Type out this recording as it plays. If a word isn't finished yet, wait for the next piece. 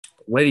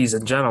Ladies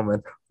and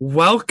gentlemen,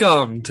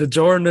 welcome to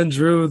Jordan and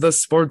Drew, the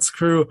Sports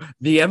Crew,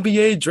 the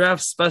NBA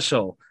Draft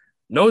Special.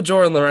 No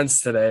Jordan Lorenz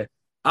today.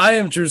 I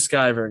am Drew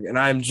Skyberg, and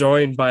I am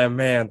joined by a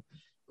man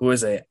who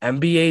is a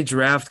NBA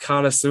draft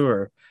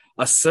connoisseur,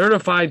 a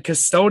certified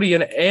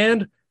custodian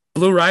and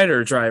Blue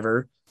Rider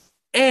driver,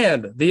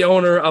 and the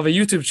owner of a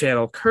YouTube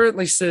channel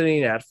currently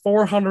sitting at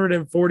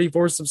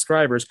 444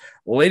 subscribers.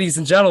 Ladies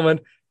and gentlemen,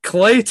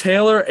 Clay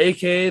Taylor,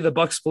 aka the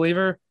Bucks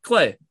Believer.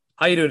 Clay,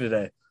 how you doing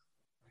today?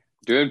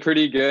 Doing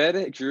pretty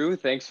good, Drew.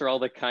 Thanks for all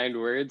the kind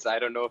words. I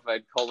don't know if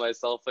I'd call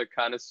myself a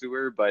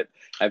connoisseur, but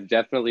I've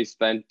definitely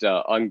spent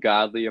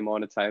ungodly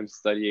amount of time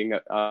studying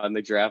on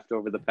the draft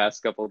over the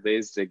past couple of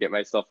days to get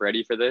myself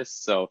ready for this.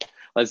 So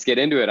let's get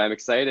into it. I'm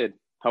excited.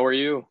 How are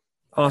you?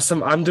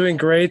 Awesome. I'm doing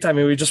great. I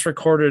mean, we just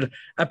recorded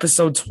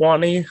episode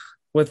 20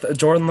 with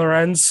Jordan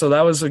Lorenz, so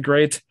that was a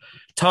great.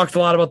 Talked a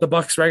lot about the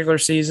Bucks regular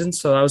season,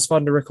 so that was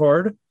fun to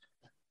record.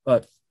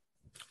 But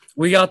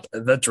we got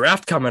the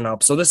draft coming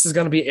up. So this is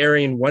going to be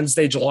airing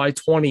Wednesday, July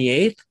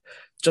 28th,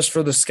 just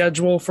for the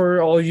schedule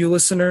for all you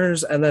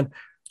listeners. And then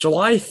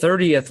July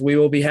 30th, we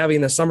will be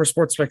having the Summer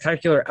Sports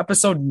Spectacular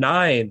episode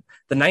 9,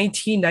 the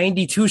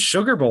 1992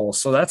 Sugar Bowl.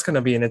 So that's going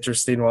to be an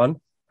interesting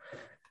one.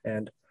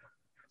 And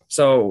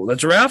so the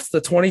draft, the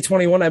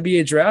 2021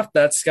 NBA draft,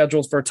 that's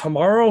scheduled for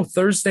tomorrow,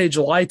 Thursday,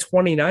 July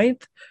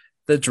 29th.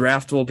 The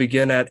draft will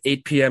begin at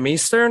 8 p.m.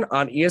 Eastern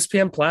on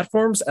ESPN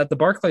platforms at the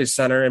Barclays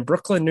Center in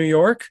Brooklyn, New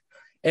York.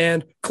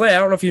 And Clay, I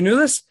don't know if you knew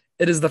this,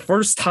 it is the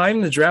first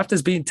time the draft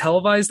is being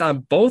televised on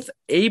both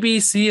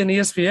ABC and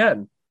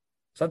ESPN.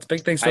 So that's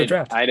big things for the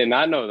draft. I did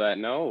not know that.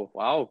 No.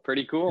 Wow.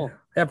 Pretty cool.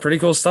 Yeah, pretty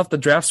cool stuff. The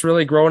draft's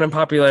really growing in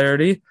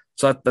popularity.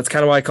 So that's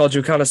kind of why I called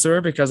you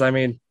connoisseur, because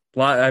you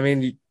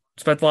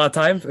spent a lot of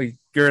time.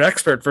 You're an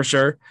expert for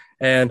sure.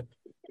 And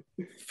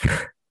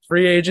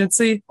free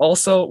agency will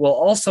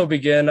also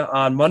begin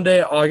on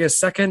Monday,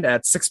 August 2nd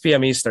at 6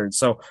 p.m. Eastern.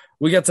 So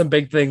we got some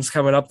big things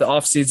coming up. The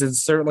offseason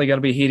is certainly going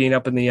to be heating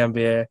up in the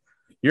NBA.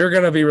 You're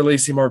going to be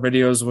releasing more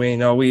videos. We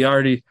know we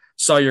already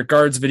saw your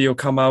guards video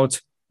come out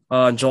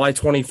on July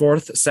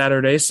 24th,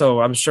 Saturday.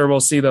 So I'm sure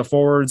we'll see the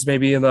forwards,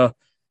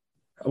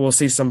 we'll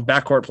see some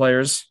backcourt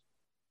players.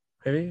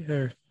 Maybe.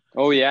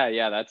 Oh,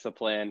 yeah. That's the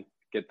plan.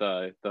 Get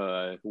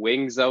the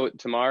wings out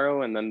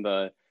tomorrow and then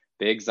the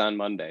bigs on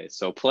Monday.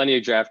 So plenty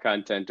of draft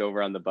content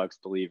over on the Bucks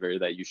Believer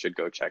that you should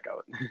go check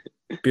out.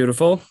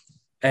 Beautiful.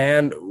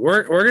 And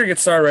we're going to get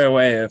started right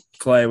away,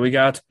 Clay. We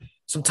got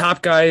some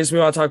top guys we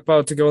want to talk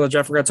about to go in the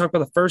draft. We're going to talk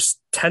about the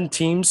first 10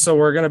 teams. So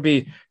we're going to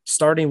be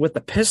starting with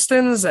the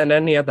Pistons and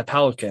ending at the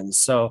Pelicans.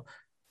 So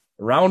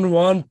round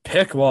one,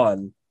 pick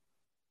one.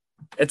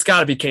 It's got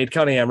to be Cade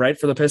Cunningham, right,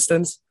 for the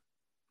Pistons?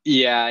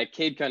 Yeah,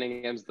 Cade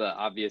Cunningham's the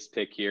obvious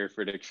pick here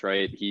for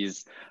Detroit.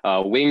 He's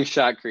a wing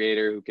shot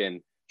creator who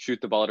can shoot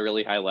the ball at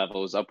really high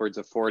levels, upwards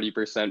of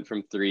 40%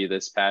 from three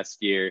this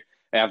past year,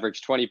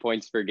 averaged 20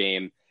 points per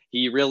game.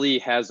 He really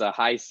has a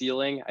high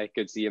ceiling. I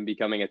could see him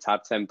becoming a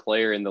top 10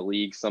 player in the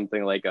league,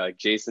 something like a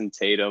Jason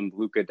Tatum,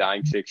 Luka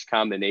Doncic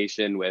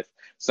combination with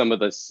some of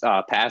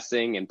the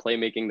passing and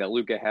playmaking that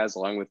Luka has,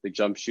 along with the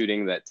jump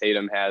shooting that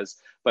Tatum has.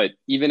 But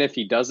even if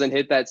he doesn't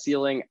hit that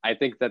ceiling, I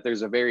think that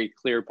there's a very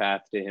clear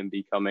path to him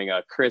becoming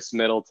a Chris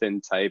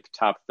Middleton type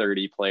top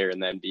 30 player in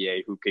the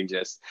NBA who can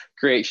just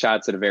create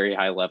shots at a very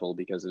high level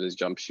because of his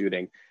jump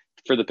shooting.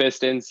 For the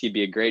Pistons, he'd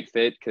be a great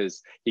fit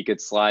because he could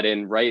slot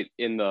in right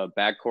in the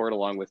backcourt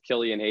along with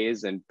Killian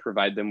Hayes and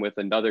provide them with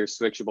another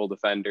switchable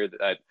defender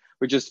that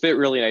would just fit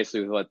really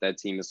nicely with what that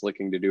team is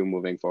looking to do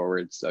moving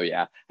forward. So,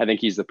 yeah, I think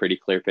he's the pretty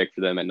clear pick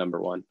for them at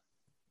number one.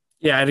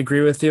 Yeah, I'd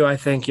agree with you. I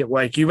think,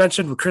 like you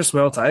mentioned with Chris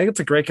Middleton, I think it's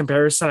a great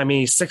comparison. I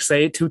mean, he's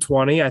 6'8",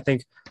 220. I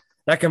think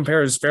that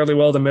compares fairly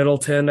well to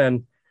Middleton.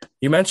 And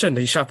you mentioned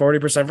he shot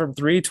 40% from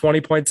three,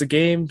 20 points a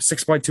game,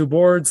 6.2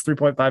 boards,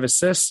 3.5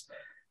 assists.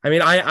 I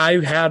mean,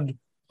 I had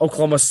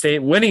Oklahoma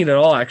State winning it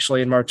all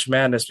actually in March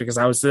Madness because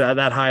I was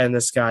that high on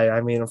this guy. I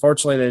mean,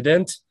 unfortunately they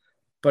didn't.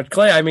 But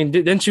Clay, I mean,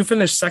 didn't you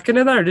finish second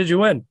in that or did you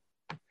win?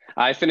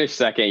 I finished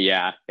second,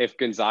 yeah. If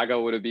Gonzaga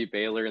would have beat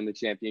Baylor in the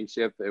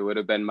championship, it would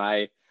have been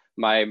my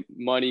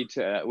money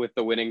with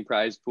the winning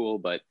prize pool.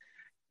 But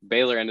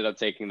Baylor ended up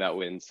taking that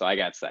win, so I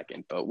got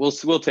second. But we'll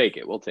take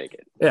it. We'll take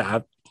it. Yeah,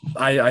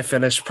 I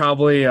finished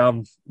probably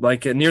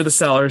like near the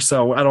cellar,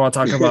 so I don't want to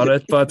talk about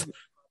it. But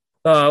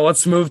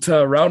let's move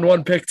to round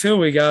one, pick two.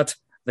 We got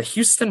the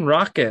Houston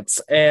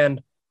Rockets,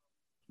 and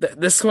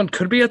this one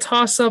could be a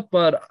toss-up,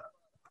 but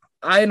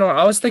I know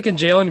I was thinking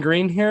Jalen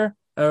Green here.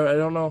 I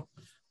don't know.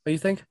 What do you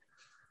think?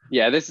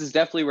 Yeah, this is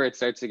definitely where it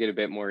starts to get a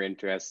bit more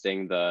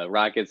interesting. The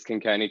Rockets can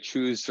kind of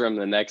choose from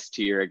the next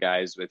tier of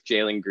guys with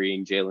Jalen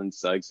Green, Jalen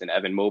Suggs, and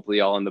Evan Mobley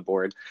all on the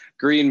board.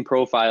 Green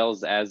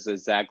profiles as a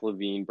Zach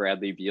LaVine,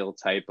 Bradley Beal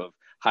type of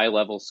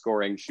high-level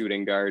scoring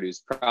shooting guard who's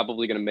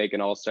probably going to make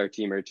an all-star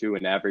team or two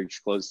and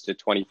average close to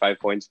 25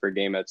 points per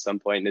game at some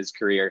point in his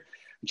career.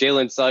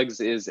 Jalen Suggs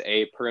is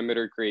a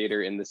perimeter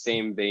creator in the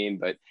same vein,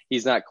 but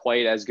he's not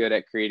quite as good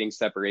at creating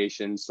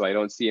separation, so I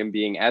don't see him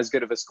being as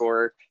good of a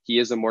scorer. He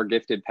is a more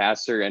gifted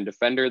passer and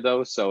defender,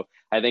 though, so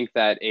I think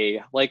that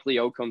a likely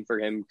outcome for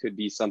him could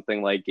be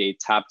something like a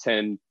top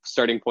 10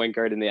 starting point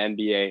guard in the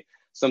NBA,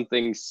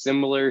 something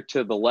similar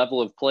to the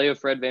level of play of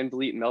Fred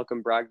VanVleet and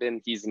Malcolm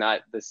Brogdon. He's not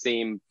the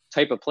same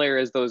type of player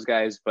as those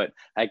guys, but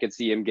I could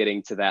see him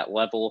getting to that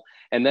level.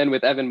 And then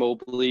with Evan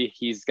Mobley,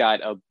 he's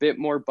got a bit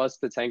more bust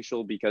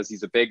potential because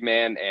he's a big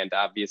man, and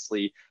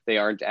obviously they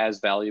aren't as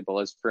valuable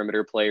as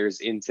perimeter players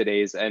in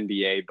today's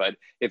NBA. But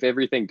if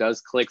everything does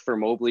click for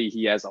Mobley,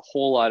 he has a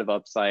whole lot of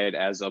upside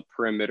as a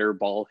perimeter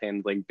ball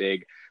handling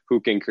big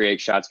who can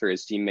create shots for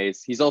his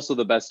teammates. He's also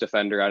the best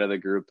defender out of the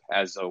group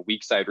as a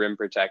weak side rim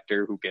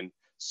protector who can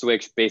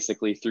switch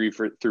basically 3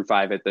 through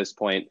 5 at this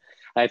point.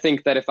 I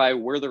think that if I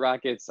were the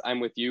Rockets,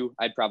 I'm with you.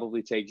 I'd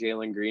probably take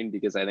Jalen Green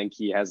because I think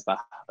he has the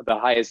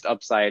highest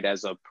upside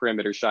as a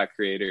perimeter shot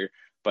creator.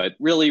 But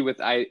really, with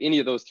any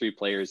of those three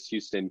players,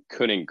 Houston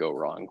couldn't go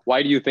wrong.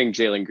 Why do you think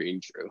Jalen Green,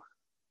 Drew?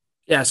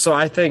 Yeah, so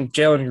I think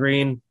Jalen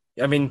Green,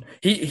 I mean,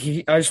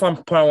 he I just want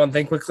to point out one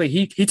thing quickly.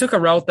 He took a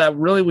route that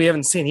really we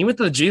haven't seen. He went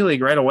to the G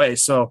League right away.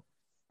 So,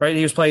 right,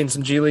 he was playing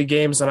some G League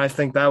games, and I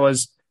think that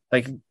was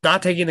like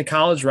not taking the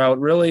college route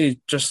really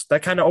just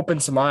that kind of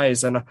opened some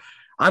eyes. And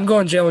I'm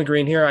going Jalen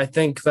Green here. I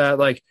think that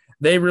like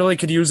they really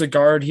could use a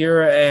guard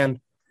here.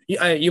 And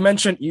you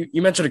mentioned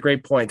a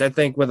great point. I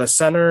think with a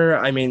center,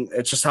 I mean,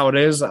 it's just how it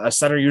is. A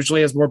center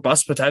usually has more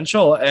bust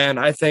potential. And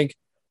I think,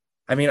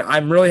 I mean,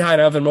 I'm really high on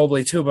Evan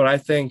Mobley too, but I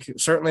think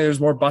certainly there's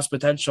more bust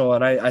potential.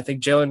 And I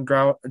think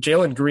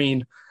Jalen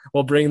Green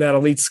will bring that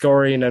elite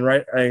scoring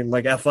and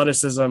like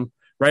athleticism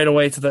right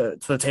away to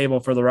the table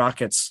for the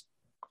Rockets.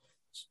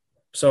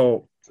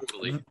 So,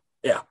 totally.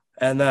 Yeah.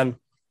 And then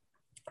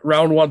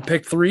round 1,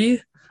 pick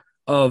 3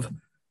 of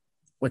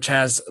which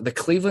has the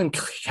Cleveland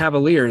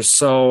Cavaliers.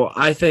 So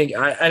I think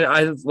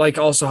I like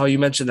also how you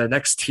mentioned the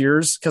next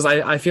tiers, because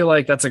I feel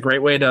like that's a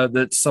great way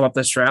to sum up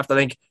this draft. I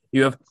think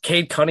you have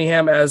Cade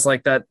Cunningham as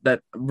like that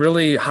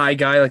really high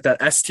guy, like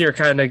that S tier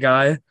kind of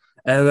guy.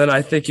 And then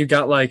I think you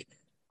got like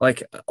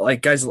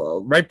guys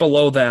right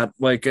below that,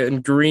 like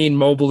in Green,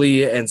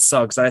 Mobley, and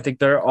Suggs. And I think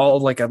they're all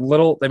like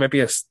they might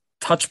be a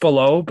touch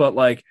below, but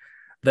like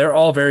they're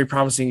all very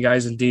promising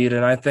guys indeed.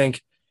 And I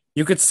think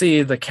you could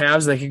see the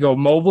Cavs, they could go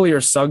Mobley or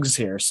Suggs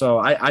here. So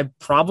I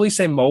probably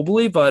say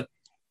Mobley, but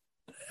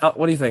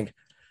what do you think?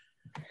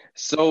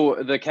 So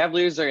the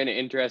Cavaliers are in an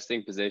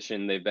interesting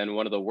position. They've been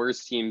one of the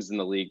worst teams in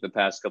the league the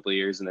past couple of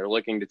years, and they're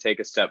looking to take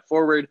a step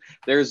forward.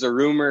 There's a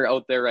rumor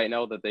out there right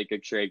now that they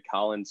could trade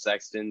Colin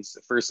Sexton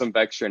for some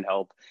veteran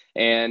help.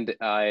 And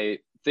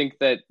I think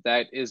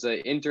that is an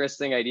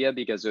interesting idea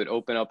because it would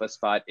open up a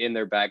spot in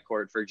their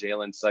backcourt for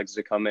Jalen Suggs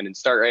to come in and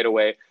start right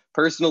away.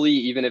 Personally,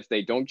 even if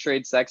they don't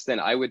trade Sexton,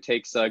 I would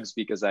take Suggs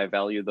because I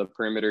value the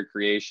perimeter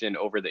creation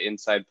over the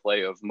inside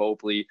play of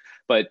Mobley.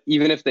 But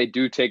even if they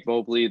do take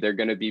Mobley, they're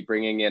going to be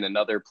bringing in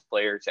another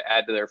player to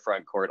add to their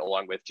front court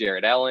along with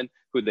Jarrett Allen,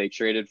 who they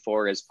traded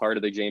for as part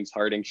of the James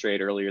Harden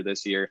trade earlier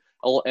this year,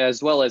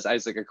 as well as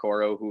Isaac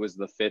Okoro, who was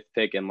the 5th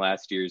pick in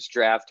last year's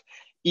draft.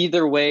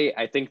 Either way,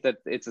 I think that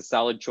it's a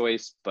solid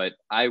choice, but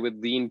I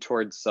would lean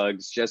towards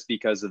Suggs just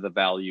because of the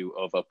value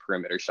of a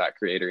perimeter shot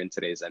creator in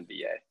today's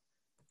NBA.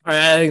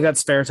 I think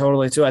that's fair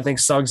totally too. I think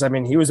Suggs, I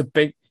mean,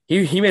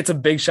 he made some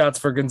big shots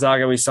for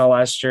Gonzaga we saw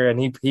last year, and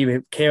he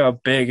came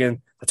up big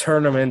in the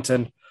tournament,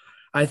 and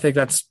I think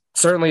that's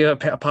certainly a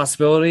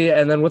possibility.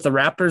 And then with the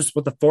Raptors,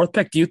 with the 4th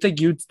pick, do you think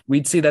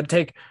we'd see them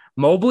take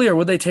Mobley, or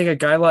would they take a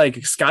guy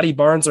like Scotty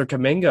Barnes or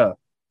Kuminga?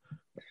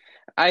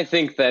 I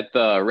think that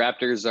the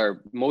Raptors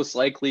are most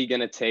likely going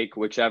to take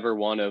whichever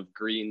one of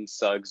Green,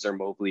 Suggs, or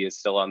Mobley is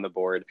still on the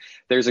board.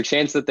 There's a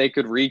chance that they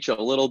could reach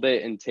a little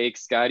bit and take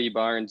Scotty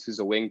Barnes, who's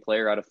a wing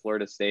player out of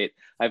Florida State.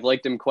 I've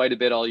liked him quite a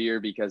bit all year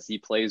because he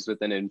plays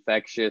with an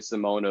infectious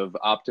amount of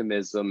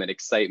optimism and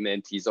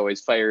excitement. He's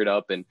always fired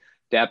up and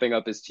dapping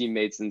up his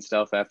teammates and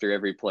stuff after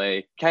every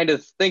play. Kind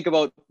of think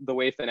about the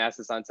way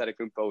Thanasis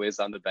Antetokounmpo is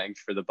on the bench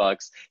for the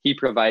Bucks. He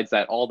provides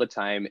that all the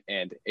time,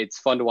 and it's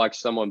fun to watch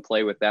someone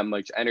play with that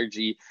much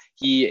energy.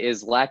 He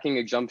is lacking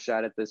a jump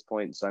shot at this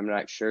point, so I'm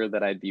not sure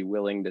that I'd be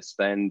willing to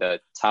spend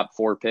a top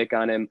 4 pick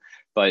on him.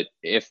 But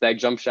if that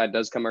jump shot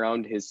does come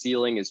around, his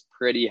ceiling is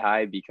pretty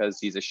high because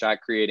he's a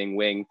shot-creating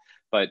wing.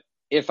 But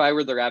if I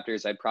were the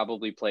Raptors, I'd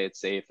probably play it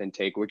safe and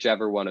take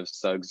whichever one of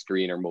Suggs,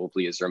 Green, or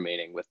Mobley is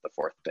remaining with the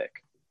 4th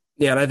pick.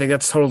 Yeah, and I think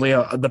that's totally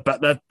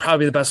that's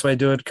probably the best way to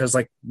do it, because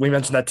like we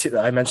mentioned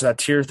I mentioned that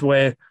tiered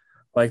way,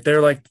 like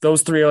they're like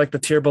those three are like the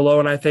tier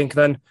below, and I think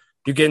then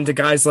you get into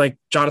guys like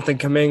Jonathan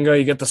Kuminga,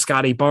 you get the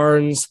Scotty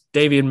Barnes,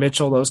 Davion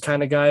Mitchell, those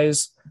kind of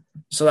guys.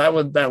 So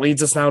that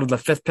leads us now to the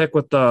 5th pick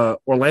with the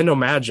Orlando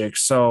Magic.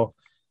 So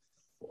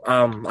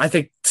I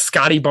think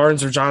Scotty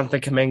Barnes or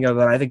Jonathan Kuminga,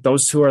 then I think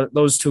those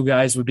two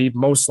guys would be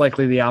most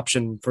likely the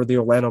option for the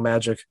Orlando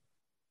Magic.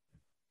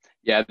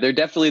 Yeah, they're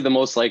definitely the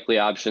most likely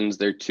options.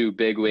 They're two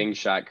big wing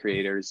shot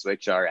creators,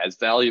 which are as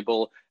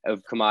valuable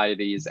of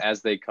commodities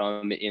as they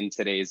come in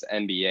today's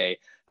NBA.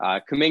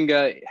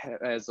 Kuminga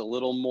has a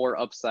little more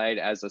upside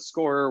as a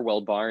scorer, while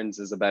Barnes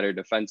is a better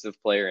defensive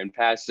player and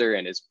passer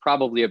and is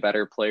probably a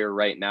better player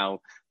right now.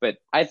 But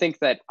I think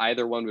that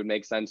either one would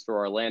make sense for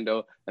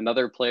Orlando.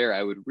 Another player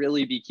I would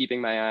really be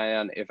keeping my eye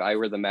on if I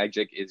were the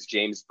Magic is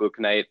James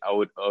Bouknight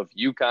out of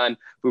UConn.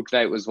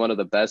 Bouknight was one of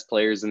the best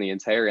players in the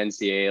entire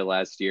NCAA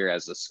last year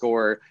as a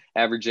scorer,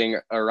 averaging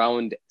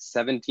around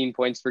 17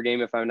 points per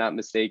game, if I'm not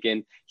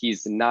mistaken.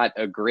 He's not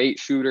a great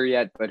shooter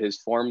yet, but his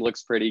form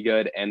looks pretty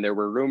good. And there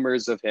were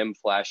rumors of him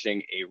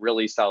flashing a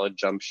really solid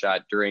jump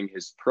shot during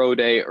his pro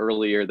day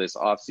earlier this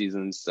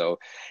offseason. So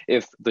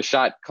if the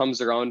shot comes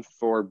around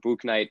for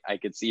Bouknight, I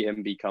could see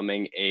him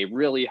becoming a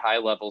really high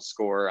level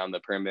scorer on the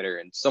perimeter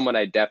and someone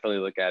I definitely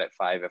look at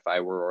 5 if I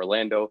were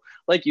Orlando.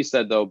 Like you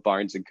said, though,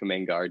 Barnes and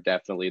Kuminga are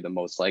definitely the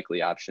most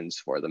likely options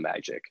for the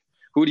Magic.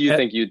 Who do you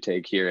think you'd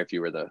take here if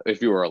you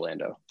were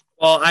Orlando?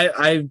 Well,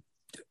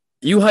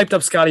 you hyped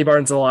up Scotty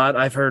Barnes a lot.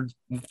 I've heard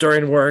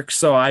during work,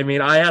 so I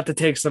mean, I have to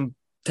take some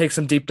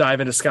deep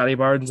dive into Scotty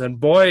Barnes, and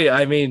boy,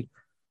 I mean,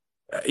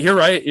 you're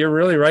right. You're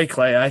really right,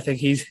 Clay. I think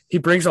he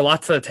brings a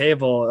lot to the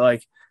table.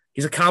 Like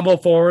he's a combo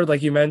forward,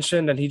 like you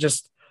mentioned, and he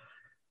just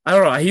I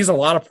don't know. He's a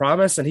lot of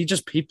promise, and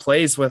he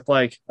plays with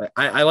like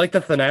I like the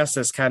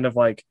Thanasis kind of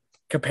like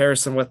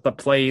comparison with the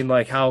playing,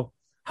 like how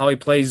he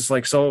plays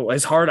like so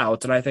his heart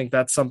out, and I think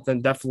that's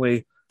something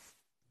definitely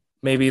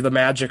maybe the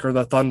Magic or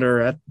the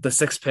Thunder at the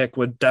sixth pick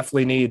would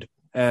definitely need.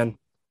 And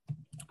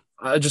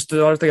just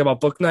another thing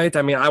about Bouknight,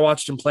 I mean, I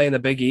watched him play in the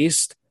Big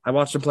East. I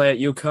watched him play at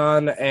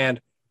UConn, and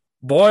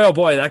boy, oh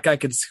boy, that guy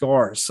can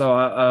score.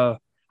 So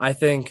I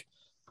think,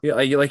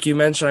 like you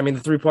mentioned, I mean,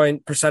 the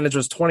 3-point percentage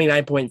was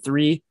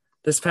 29.3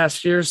 this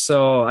past year.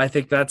 So I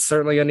think that's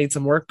certainly going to need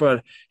some work.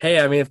 But hey,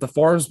 I mean, if the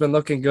form's been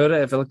looking good,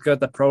 if it looked good at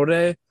the pro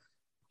day,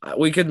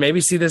 we could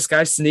maybe see this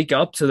guy sneak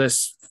up to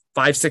this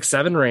 5, 6,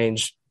 7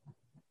 range.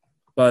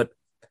 But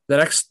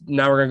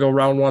now we're going to go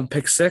round one,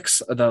 pick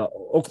 6, the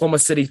Oklahoma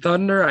City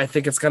Thunder. I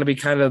think it's going to be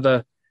kind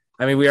of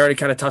we already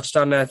kind of touched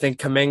on it. I think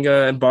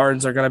Kuminga and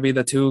Barnes are going to be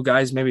the two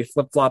guys, maybe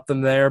flip-flop them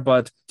there.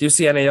 But do you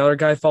see any other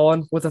guy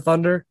falling with the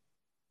Thunder?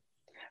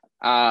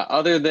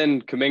 Other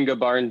than Kuminga,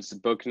 Barnes,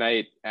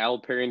 Bouknight,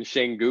 Alperen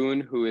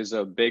Şengün, who is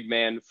a big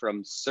man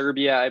from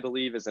Serbia, I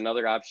believe, is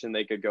another option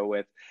they could go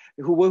with.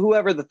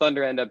 Whoever the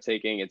Thunder end up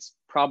taking, it's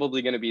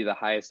probably going to be the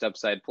highest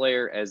upside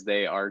player as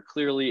they are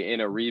clearly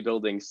in a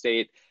rebuilding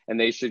state, and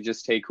they should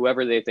just take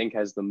whoever they think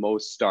has the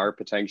most star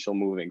potential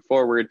moving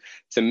forward.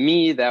 To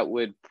me, that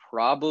would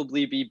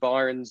probably be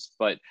Barnes,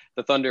 but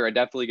the Thunder are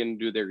definitely going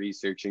to do their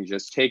research and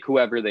just take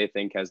whoever they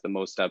think has the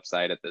most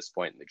upside at this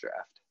point in the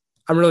draft.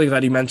 I'm really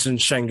glad you mentioned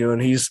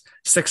Şengün. He's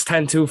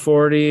 6'10",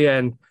 240,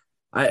 and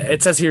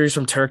it says here he's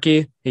from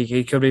Turkey.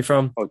 He could be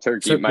from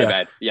Turkey. My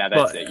bad. Yeah,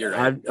 that's it. You're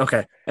right.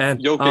 Okay, and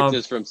Jokic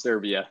is from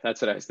Serbia.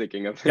 That's what I was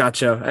thinking of.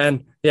 Gotcha.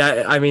 And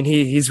yeah, I mean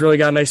he's really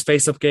got a nice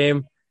face-up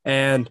game,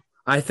 and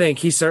I think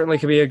he certainly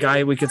could be a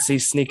guy we could see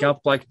sneak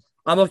up. Like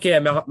I'm looking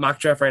at mock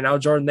draft right now,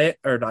 Jordan.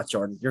 Not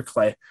Jordan. You're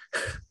Clay.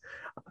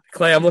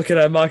 Clay. I'm looking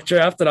at mock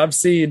draft, and I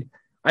see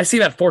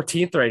that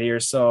 14th right here.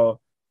 So.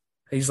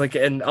 He's like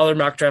in other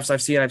mock drafts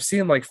I've seen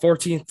like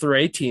 14th through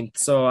 18th.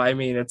 So I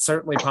mean, it's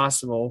certainly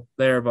possible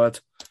there.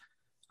 But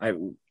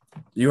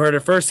you heard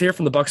it first here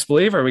from the Bucks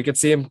Believer. We could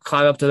see him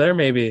climb up to there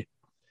maybe.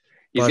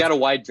 He's got a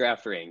wide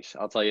draft range.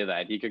 I'll tell you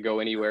that. He could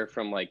go anywhere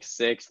from like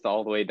 6th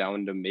all the way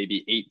down to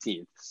maybe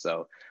 18th.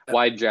 So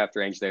wide draft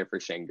range there for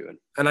Şengün.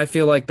 And I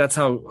feel like that's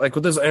how, like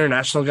with those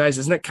international guys,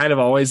 isn't it kind of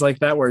always like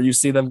that where you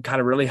see them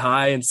kind of really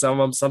high and some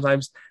of them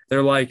sometimes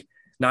they're like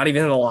not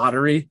even in the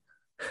lottery.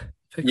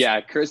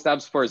 Yeah,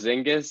 Kristaps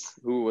Porzingis,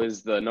 who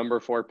was the number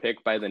 4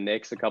 pick by the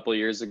Knicks a couple of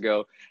years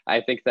ago.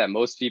 I think that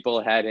most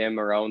people had him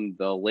around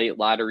the late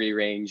lottery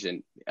range.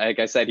 And like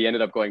I said, he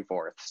ended up going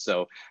 4th.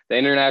 So the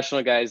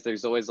international guys,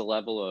 there's always a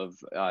level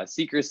of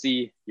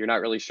secrecy. You're not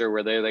really sure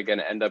where they're going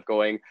to end up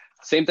going.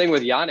 Same thing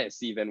with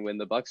Giannis, even when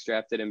the Bucks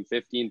drafted him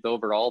 15th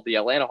overall. The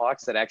Atlanta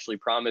Hawks had actually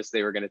promised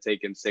they were going to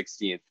take him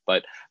 16th,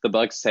 but the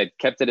Bucks had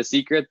kept it a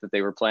secret that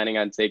they were planning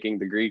on taking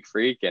the Greek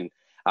Freak, and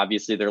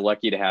obviously they're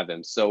lucky to have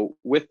him. So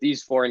with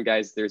these foreign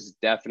guys, there's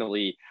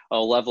definitely a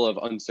level of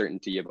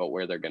uncertainty about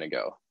where they're going to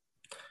go.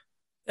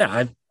 Yeah,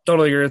 I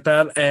totally agree with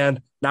that.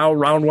 And now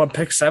round one,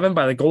 pick 7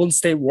 by the Golden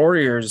State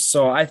Warriors.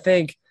 So I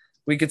think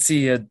we could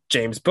see a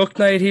James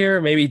Bouknight here,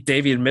 maybe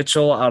Davion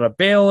Mitchell out of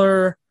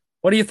Baylor.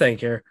 What do you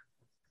think here?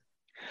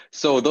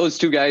 So those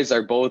two guys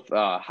are both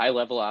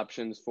high-level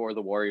options for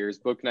the Warriors.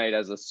 Bouknight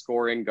as a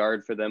scoring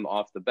guard for them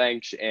off the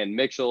bench, and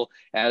Mitchell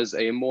as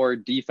a more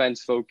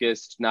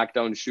defense-focused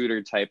knockdown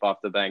shooter type off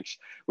the bench.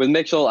 With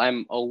Mitchell,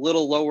 I'm a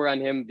little lower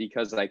on him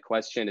because I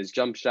question his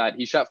jump shot.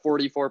 He shot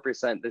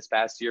 44% this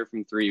past year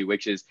from 3,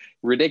 which is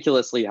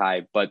ridiculously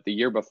high, but the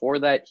year before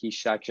that, he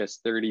shot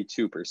just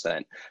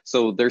 32%.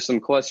 So there's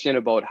some question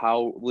about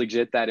how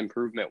legit that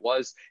improvement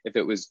was, if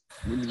it was,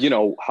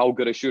 how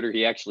good a shooter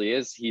he actually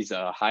is. He's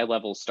a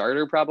high-level star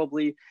starter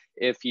probably.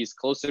 If he's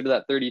closer to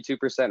that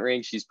 32%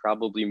 range, he's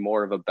probably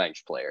more of a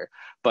bench player.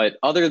 But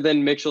other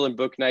than Mitchell and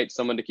Bouknight,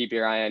 someone to keep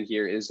your eye on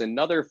here is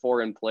another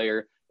foreign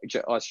player,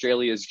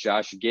 Australia's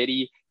Josh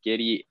Giddey.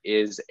 Giddey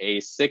is a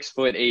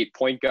 6'8"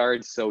 point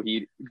guard, so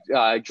he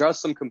draws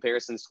some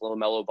comparisons to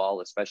LaMelo Ball,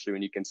 especially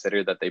when you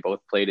consider that they both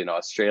played in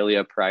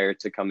Australia prior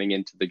to coming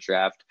into the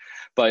draft.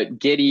 But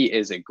Giddey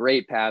is a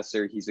great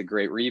passer. He's a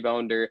great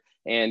rebounder,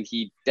 and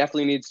he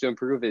definitely needs to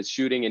improve his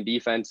shooting and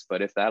defense.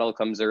 But if that all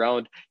comes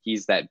around,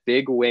 he's that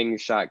big wing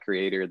shot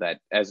creator that,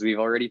 as we've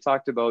already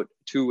talked about,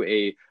 to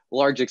a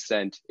large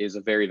extent is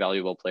a very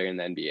valuable player in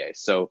the NBA.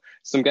 So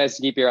some guys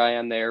to keep your eye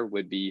on there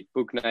would be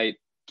Bouknight,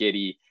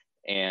 Giddey,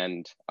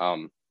 and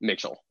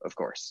Mitchell, of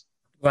course.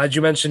 Glad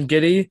you mentioned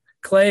Giddey,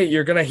 Clay.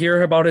 You're going to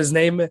hear about his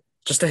name,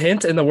 just a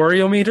hint, in the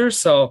Worryometer,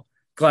 so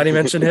glad you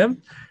mentioned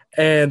him.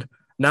 And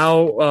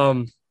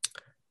now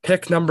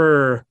pick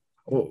number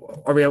 –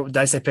 did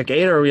I say pick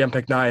 8 or are we on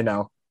pick 9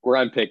 now? We're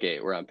on pick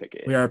 8. We are on pick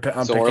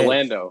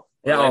Orlando.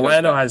 8. Yeah,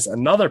 Orlando has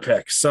another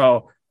pick.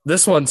 So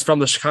this one's from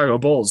the Chicago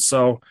Bulls.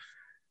 So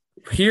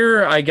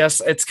here, I guess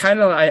it's kind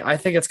of – I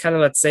think it's kind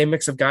of that same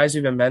mix of guys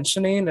we've been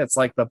mentioning. It's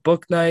like the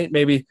Bouknight,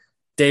 maybe –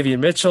 Davion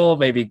Mitchell,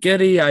 maybe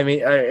Giddey. I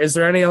mean, is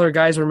there any other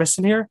guys we're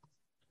missing here?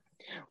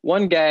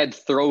 One guy I'd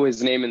throw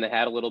his name in the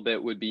hat a little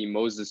bit would be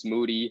Moses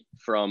Moody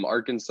from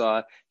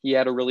Arkansas. He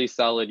had a really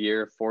solid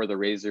year for the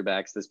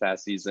Razorbacks this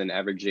past season,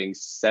 averaging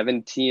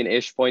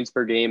 17-ish points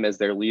per game as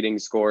their leading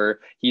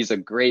scorer. He's a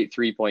great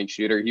three-point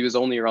shooter. He was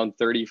only around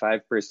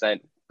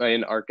 35%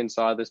 in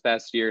Arkansas this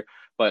past year,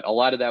 but a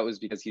lot of that was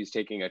because he was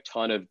taking a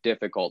ton of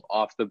difficult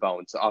off the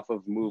bounce, off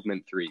of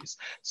movement threes.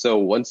 So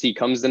once he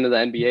comes into the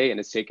NBA and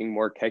is taking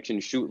more catch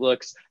and shoot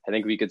looks, I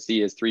think we could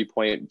see his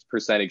 3-point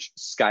percentage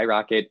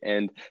skyrocket.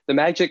 And the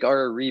Magic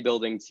are a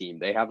rebuilding team.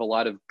 They have a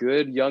lot of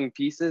good young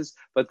pieces,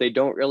 but they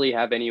don't really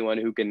have anyone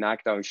who can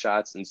knock down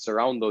shots and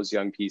surround those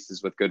young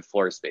pieces with good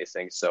floor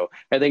spacing. So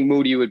I think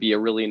Moody would be a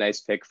really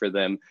nice pick for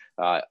them.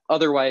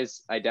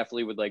 Otherwise, I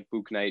definitely would like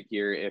Bouknight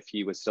here if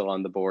he was still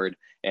on the board,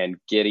 and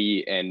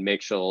Giddey and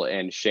Mitchell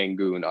and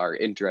Şengün are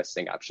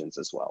interesting options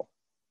as well.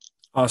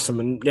 Awesome.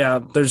 And yeah,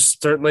 there's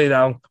certainly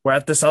now we're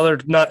at this other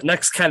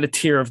next kind of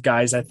tier of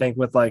guys, I think,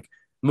 with like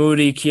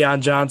Moody,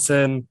 Keon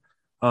Johnson,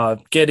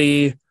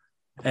 Giddey,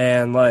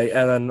 and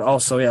then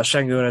also,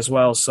 Şengün as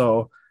well.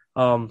 So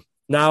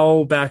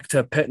now back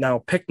to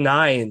pick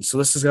 9. So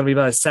this is going to be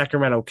by the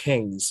Sacramento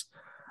Kings.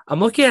 I'm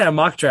looking at a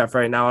mock draft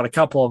right now on a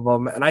couple of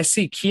them, and I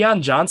see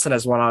Keon Johnson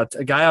as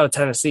a guy out of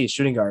Tennessee,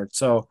 shooting guard.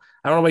 So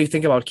I don't know what you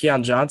think about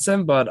Keon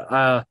Johnson, but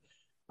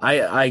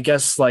I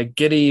guess like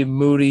Giddey,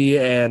 Moody,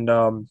 and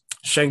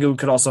Şengün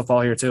could also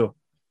fall here too.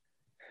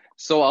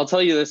 So I'll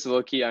tell you this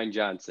about Keon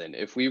Johnson.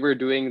 If we were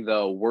doing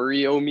the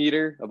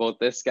worry-o-meter about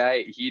this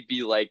guy, he'd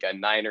be like a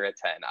 9 or a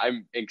 10.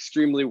 I'm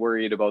extremely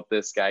worried about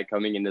this guy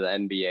coming into the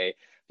NBA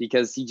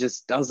because he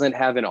just doesn't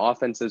have an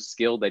offensive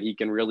skill that he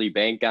can really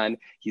bank on.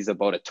 He's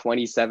about a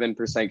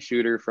 27%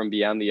 shooter from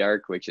beyond the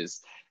arc, which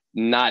is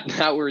not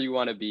where you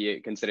want to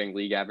be considering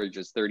league average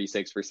is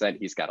 36%.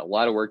 He's got a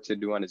lot of work to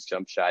do on his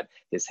jump shot.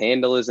 His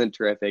handle isn't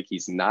terrific.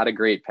 He's not a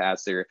great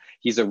passer.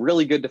 He's a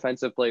really good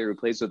defensive player who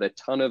plays with a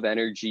ton of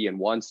energy and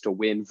wants to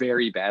win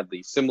very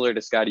badly, similar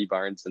to Scotty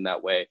Barnes in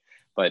that way.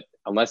 But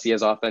unless he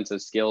has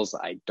offensive skills,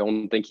 I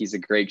don't think he's a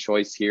great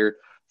choice here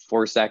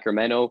for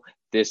Sacramento.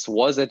 This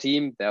was a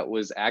team that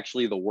was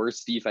actually the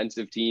worst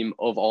defensive team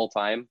of all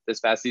time this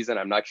past season.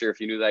 I'm not sure if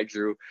you knew that,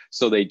 Drew.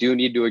 So they do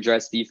need to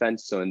address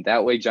defense. So in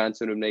that way,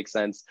 Johnson would make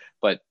sense.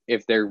 But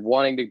if they're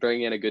wanting to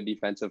bring in a good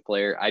defensive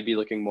player, I'd be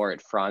looking more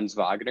at Franz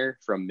Wagner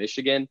from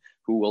Michigan,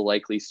 who will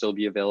likely still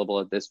be available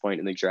at this point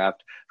in the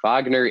draft.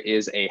 Wagner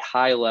is a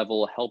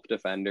high-level help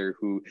defender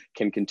who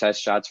can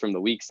contest shots from the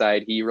weak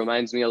side. He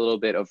reminds me a little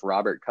bit of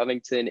Robert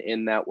Covington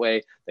in that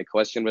way. The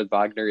question with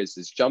Wagner is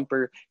his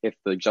jumper. If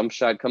the jump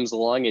shot comes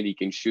along and he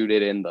can shoot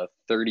it in the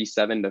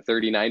 37 to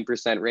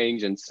 39%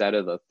 range instead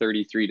of the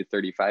 33 to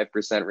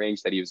 35%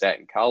 range that he was at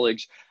in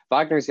college,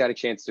 Wagner's got a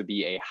chance to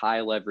be a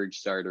high leverage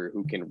starter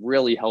who can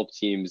really help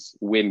teams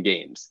win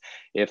games.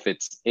 If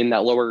it's in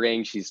that lower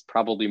range, he's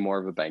probably more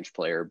of a bench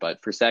player.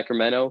 But for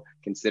Sacramento,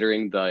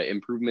 considering the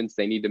improvements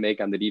they need to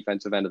make on the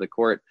defensive end of the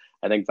court,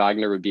 I think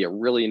Wagner would be a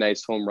really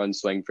nice home run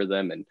swing for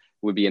them and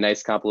would be a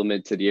nice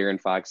compliment to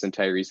De'Aaron Fox and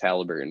Tyrese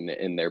Halliburton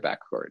in their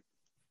backcourt.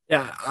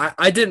 Yeah,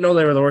 I didn't know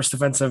they were the worst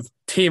defensive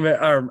team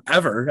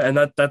ever, and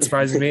that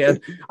surprises me. And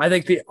I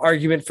think the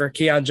argument for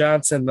Keon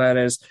Johnson then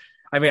is,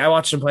 I mean, I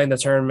watched him play in the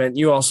tournament.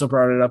 You also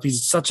brought it up.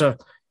 He's such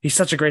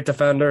a great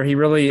defender. He's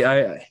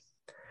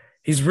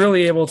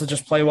really able to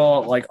just play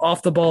well, like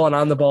off the ball and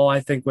on the ball,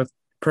 I think, with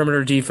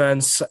perimeter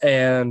defense.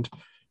 And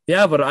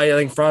yeah, but I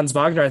think Franz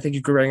Wagner, I think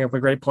you could bring up a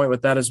great point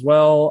with that as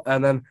well.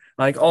 And then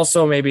like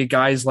also maybe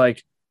guys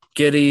like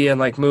Giddey and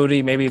like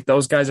Moody, maybe if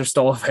those guys are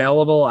still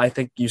available, I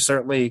think you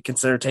certainly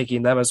consider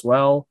taking them as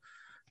well.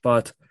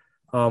 But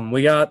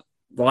we got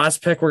the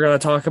last pick we're going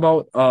to talk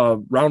about,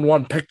 round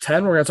 1, pick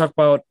 10. We're going to talk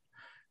about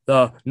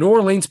the New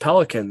Orleans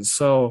Pelicans.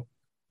 So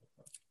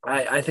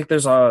I think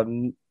there's I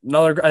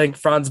think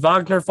Franz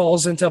Wagner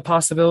falls into a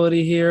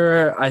possibility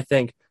here. I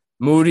think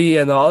Moody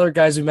and the other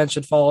guys we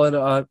mentioned fall in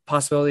a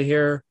possibility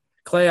here.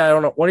 Clay, I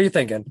don't know. What are you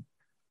thinking?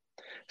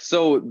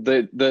 So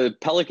the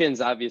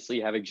Pelicans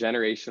obviously have a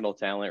generational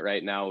talent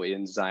right now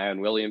in Zion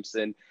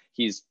Williamson.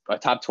 He's a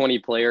top 20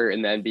 player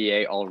in the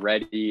NBA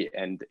already,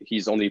 and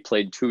he's only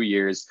played 2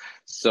 years.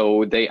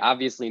 So they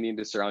obviously need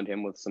to surround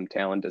him with some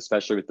talent,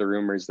 especially with the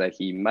rumors that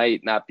he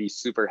might not be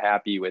super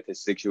happy with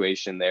his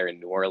situation there in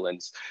New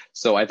Orleans.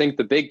 So I think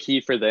the big key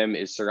for them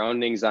is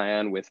surrounding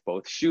Zion with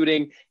both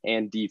shooting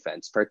and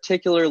defense,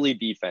 particularly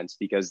defense,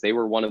 because they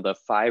were one of the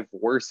 5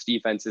 worst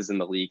defenses in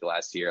the league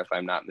last year, if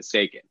I'm not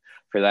mistaken.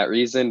 For that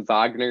reason,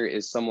 Wagner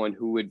is someone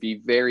who would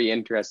be very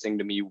interesting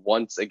to me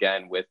once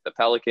again with the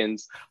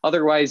Pelicans.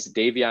 Otherwise,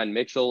 Davion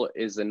Mitchell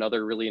is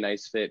another really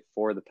nice fit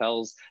for the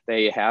Pels.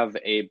 They have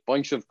a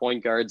bunch of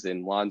point guards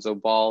in Lonzo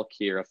Ball,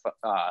 Kira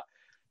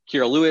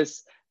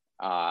Lewis,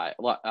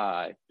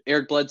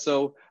 Eric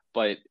Bledsoe,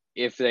 but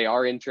if they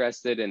are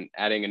interested in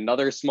adding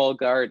another small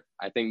guard,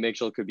 I think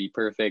Mitchell could be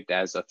perfect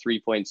as a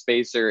 3-point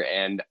spacer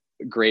and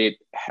great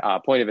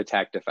point of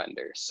attack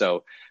defender.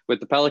 So with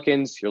the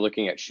Pelicans, you're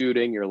looking at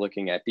shooting, you're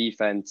looking at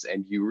defense,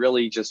 and you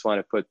really just want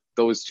to put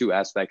those 2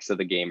 aspects of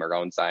the game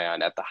around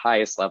Zion at the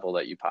highest level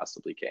that you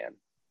possibly can.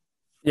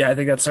 Yeah, I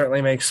think that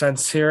certainly makes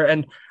sense here.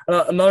 And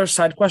another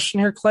side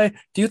question here, Clay.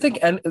 Do you think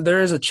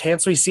there is a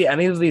chance we see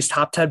any of these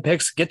top 10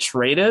 picks get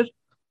traded?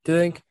 Do you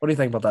think? What do you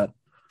think about that?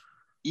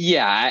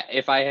 Yeah,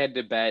 if I had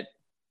to bet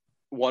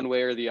one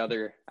way or the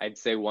other, I'd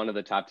say one of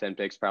the top 10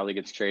 picks probably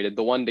gets traded.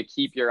 The one to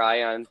keep your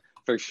eye on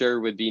for sure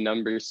would be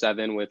number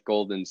 7 with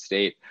Golden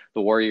State.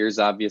 The Warriors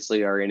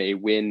obviously are in a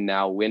win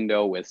now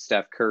window with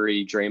Steph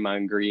Curry,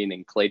 Draymond Green,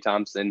 and Klay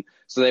Thompson.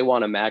 So they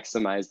want to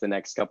maximize the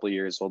next couple of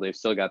years while they've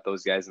still got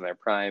those guys in their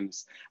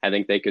primes. I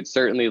think they could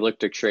certainly look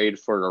to trade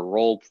for a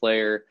role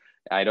player.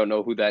 I don't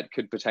know who that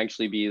could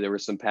potentially be. There were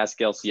some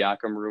Pascal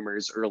Siakam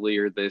rumors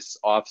earlier this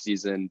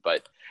offseason,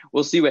 but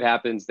we'll see what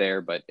happens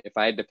there. But if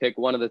I had to pick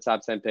one of the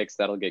top 10 picks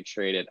that'll get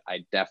traded,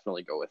 I'd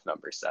definitely go with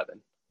number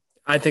 7.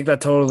 I think that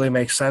totally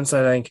makes sense.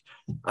 I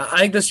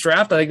think this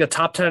draft, I think the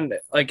top 10,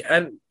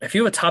 and if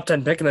you have a top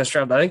 10 pick in this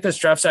draft, I think this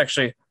draft's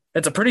actually,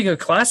 it's a pretty good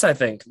class, I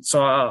think. So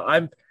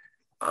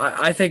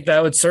I think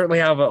that would certainly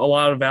have a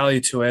lot of value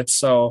to it.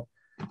 So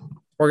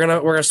we're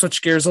gonna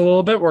switch gears a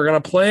little bit. We're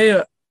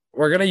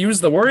gonna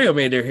use the Wario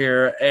meter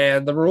here,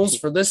 and the rules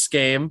for this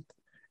game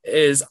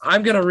is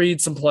I'm gonna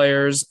read some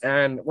players,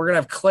 and we're gonna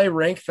have Clay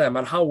rank them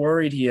on how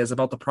worried he is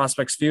about the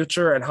prospect's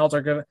future and how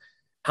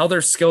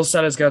their skill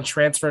set is going to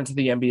transfer into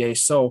the NBA.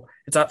 So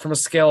it's up from a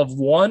scale of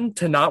 1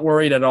 to not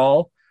worried at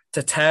all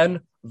to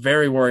 10,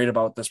 very worried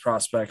about this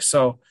prospect.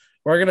 So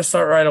we're going to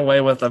start right away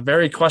with a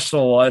very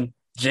questionable one.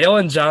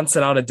 Jalen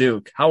Johnson out of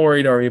Duke. How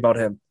worried are you about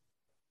him?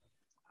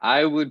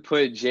 I would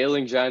put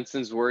Jalen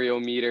Johnson's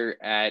Worryometer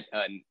at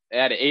an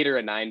 8 or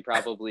a 9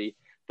 probably.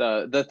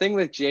 The thing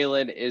with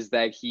Jalen is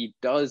that he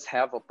does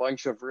have a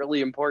bunch of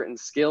really important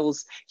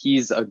skills.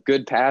 He's a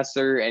good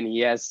passer and he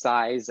has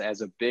size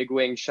as a big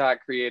wing shot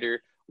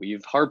creator.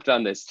 We've harped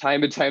on this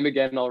time and time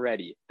again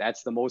already.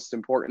 That's the most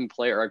important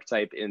player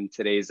archetype in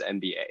today's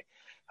NBA.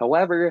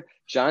 However,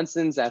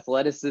 Johnson's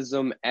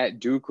athleticism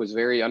at Duke was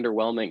very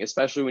underwhelming,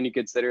 especially when you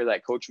consider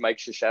that Coach Mike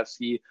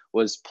Krzyzewski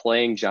was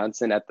playing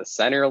Johnson at the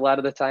center a lot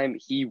of the time.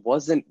 He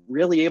wasn't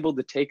really able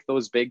to take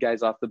those big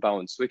guys off the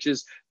bounce, which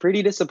is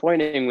pretty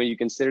disappointing when you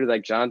consider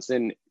that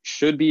Johnson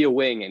should be a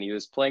wing and he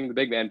was playing the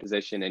big man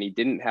position and he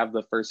didn't have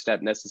the first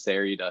step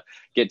necessary to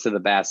get to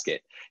the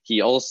basket. He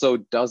also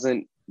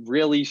doesn't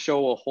really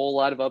show a whole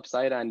lot of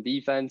upside on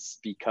defense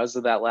because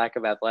of that lack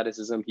of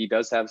athleticism. He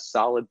does have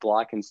solid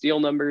block and steal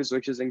numbers,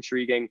 which is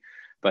intriguing.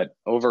 But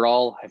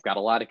overall, I've got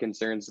a lot of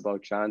concerns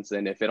about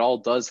Johnson. If it all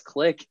does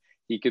click,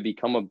 he could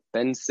become a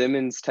Ben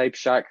Simmons type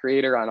shot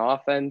creator on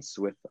offense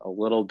with a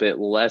little bit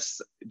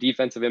less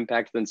defensive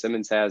impact than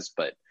Simmons has.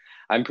 But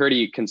I'm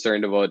pretty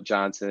concerned about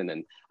Johnson,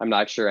 and I'm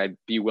not sure I'd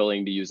be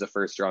willing to use a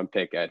first round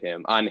pick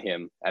on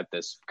him at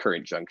this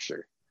current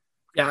juncture.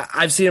 Yeah,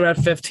 I've seen him at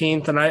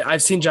 15th, and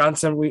I've seen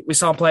Johnson. We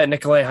saw him play at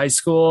Nicolet High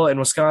School in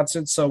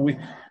Wisconsin. So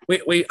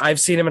I've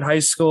seen him in high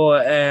school,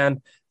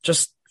 and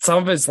just some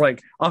of his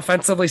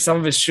offensively, some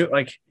of his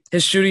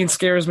his shooting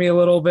scares me a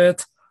little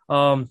bit.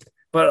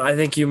 But I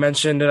think you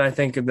mentioned it. I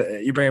think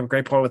you bring up a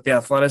great point with the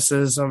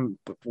athleticism.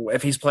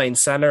 If he's playing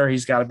center,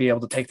 he's got to be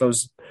able to take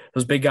those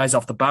big guys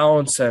off the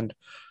bounce. And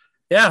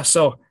yeah,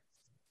 so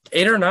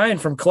 8 or 9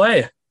 from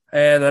Clay,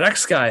 and the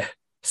next guy,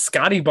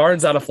 Scotty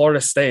Barnes out of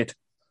Florida State.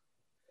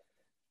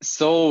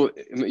 So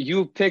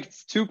you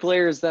picked 2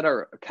 players that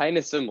are kind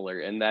of similar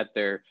in that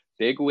they're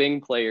big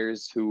wing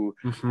players who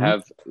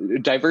have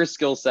diverse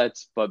skill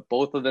sets, but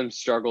both of them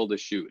struggle to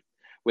shoot.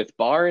 With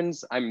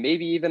Barnes, I'm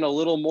maybe even a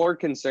little more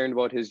concerned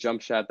about his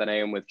jump shot than I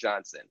am with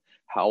Johnson.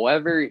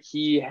 However,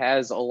 he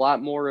has a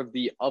lot more of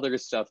the other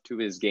stuff to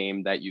his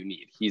game that you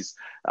need. He's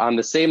on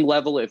the same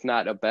level, if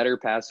not a better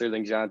passer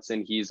than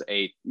Johnson. He's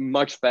a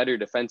much better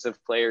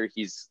defensive player.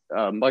 He's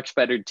a much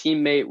better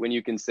teammate when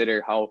you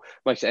consider how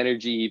much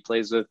energy he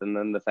plays with. And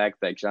then the fact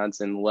that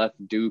Johnson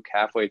left Duke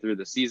halfway through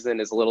the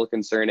season is a little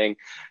concerning.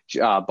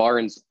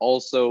 Barnes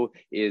also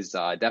is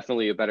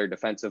definitely a better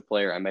defensive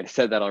player. I might have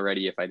said that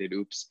already if I did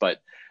oops,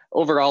 but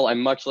overall,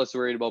 I'm much less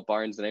worried about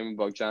Barnes than I am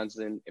about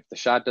Johnson. If the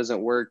shot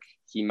doesn't work,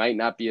 he might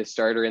not be a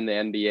starter in the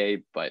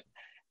NBA, but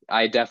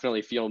I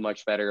definitely feel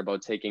much better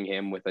about taking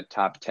him with a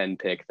top 10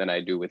 pick than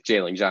I do with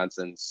Jalen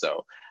Johnson.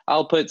 So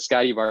I'll put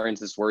Scotty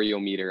Barnes'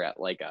 worry-o-meter at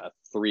like a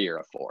 3 or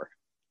a 4.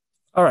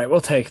 All right,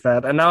 we'll take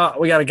that. And now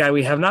we got a guy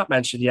we have not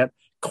mentioned yet,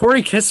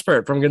 Corey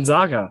Kispert from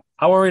Gonzaga.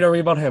 How worried are we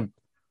about him?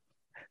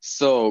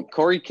 So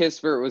Corey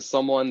Kispert was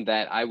someone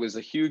that I was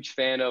a huge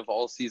fan of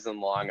all season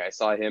long. I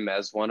saw him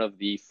as one of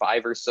the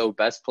 5 or so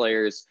best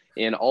players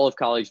in all of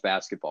college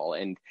basketball.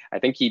 And I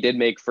think he did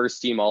make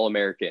first team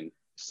All-American.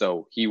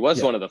 So he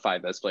was one of the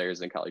 5 best players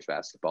in college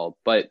basketball.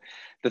 But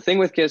the thing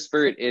with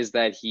Kispert is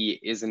that he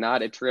is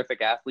not a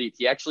terrific athlete.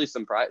 He actually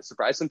surprised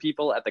some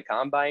people at the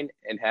combine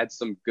and had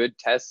some good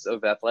tests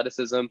of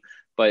athleticism,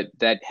 but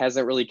that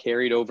hasn't really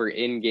carried over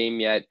in game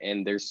yet.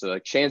 And there's a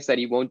chance that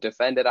he won't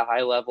defend at a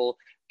high level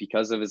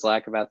because of his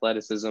lack of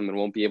athleticism and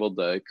won't be able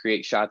to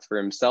create shots for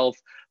himself.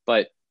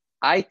 But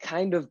I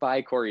kind of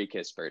buy Corey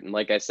Kispert. And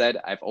like I said,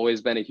 I've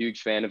always been a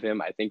huge fan of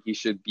him. I think he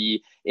should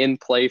be in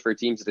play for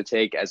teams to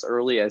take as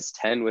early as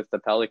 10 with the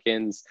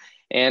Pelicans.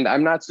 And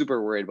I'm not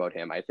super worried about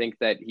him. I think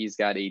that he's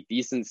got a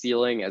decent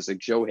ceiling as a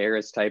Joe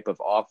Harris type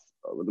of off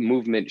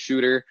movement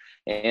shooter.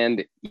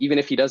 And even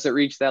if he doesn't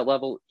reach that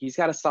level, he's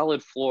got a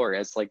solid floor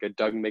as like a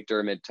Doug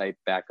McDermott type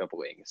backup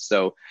wing.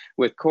 So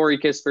with Corey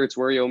Kispert's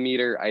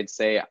worry-o-meter, I'd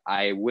say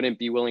I wouldn't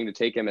be willing to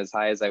take him as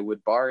high as I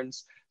would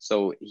Barnes.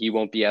 So he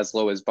won't be as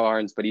low as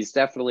Barnes, but he's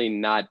definitely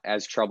not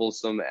as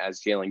troublesome as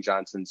Jalen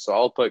Johnson. So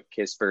I'll put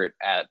Kispert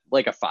at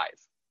like a 5.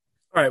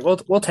 All right,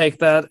 we'll take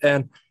that.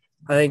 And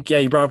I think,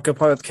 you brought up a good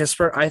point with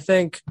Kispert. I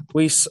think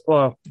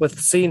with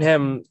seeing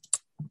him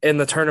in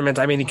the tournament,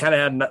 I mean, he kind of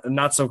had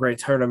not so great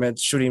tournament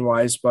shooting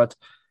wise, but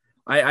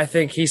I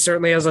think he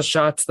certainly has a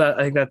shot that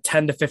I think that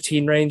 10 to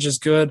 15 range is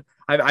good.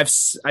 I've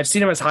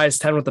seen him as high as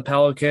 10 with the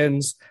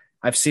Pelicans.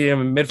 I've seen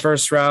him in mid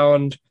first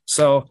round.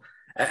 So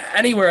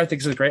anywhere I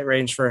think is a great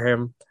range for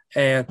him.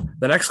 And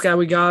the next guy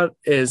we got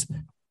is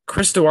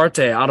Chris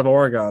Duarte out of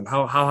Oregon.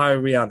 How high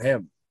are we on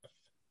him?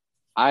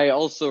 I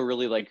also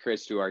really like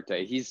Chris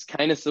Duarte. He's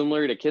kind of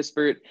similar to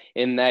Kispert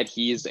in that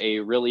he's a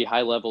really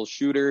high-level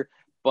shooter,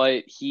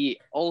 but he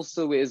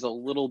also is a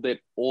little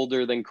bit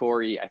older than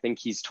Corey. I think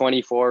he's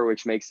 24,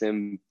 which makes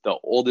him the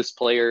oldest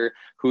player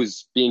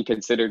who's being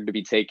considered to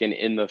be taken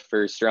in the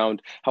first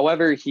round.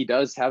 However, he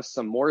does have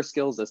some more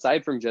skills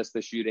aside from just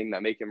the shooting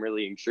that make him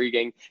really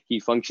intriguing. He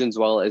functions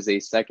well as a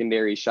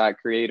secondary shot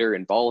creator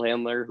and ball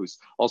handler, who's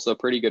also a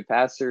pretty good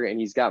passer, and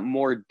he's got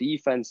more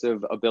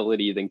defensive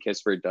ability than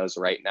Kispert does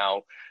right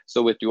now.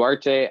 So with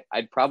Duarte,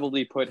 I'd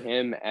probably put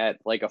him at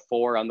like a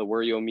 4 on the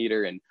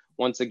worry-o-meter, and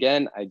once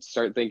again, I'd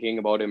start thinking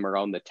about him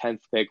around the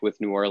 10th pick with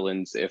New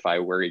Orleans if I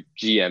were a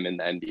GM in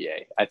the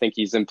NBA. I think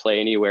he's in play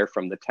anywhere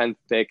from the 10th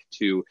pick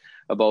to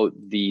about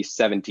the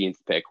 17th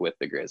pick with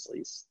the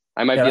Grizzlies.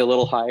 I might be a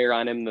little higher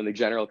on him than the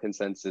general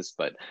consensus,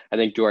 but I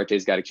think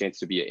Duarte's got a chance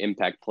to be an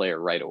impact player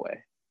right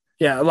away.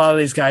 Yeah, a lot of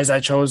these guys I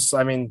chose,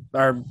 I mean,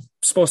 are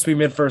supposed to be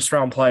mid-first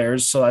round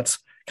players, so that's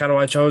kind of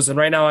what I chose. And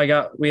right now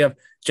we have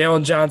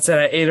Jalen Johnson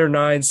at 8 or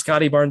 9,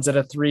 Scotty Barnes at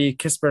a 3,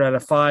 Kispert at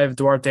a 5,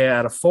 Duarte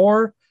at a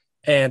 4,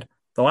 and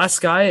the last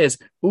guy is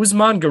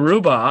Usman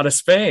Garuba out of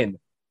Spain.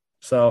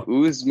 So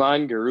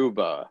Usman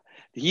Garuba.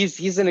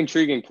 He's an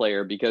intriguing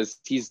player because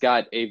he's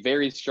got a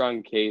very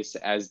strong case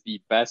as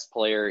the best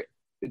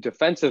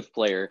defensive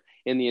player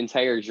in the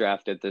entire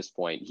draft at this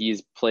point.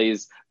 He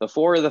plays the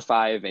 4 or the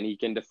 5, and he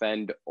can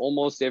defend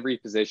almost every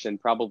position,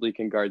 probably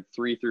can guard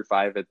 3 through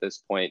 5 at this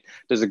point.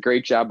 Does a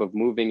great job of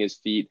moving his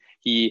feet.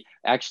 He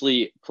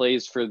actually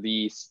plays for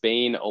the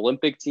Spain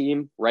Olympic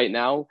team right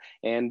now,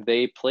 and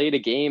they played a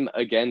game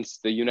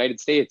against the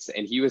United States,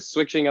 and he was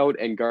switching out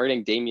and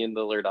guarding Damian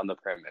Lillard on the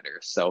perimeter.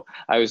 So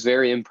I was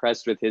very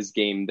impressed with his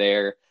game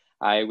there.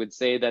 I would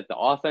say that the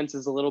offense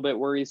is a little bit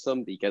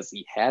worrisome because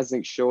he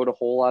hasn't showed a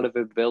whole lot of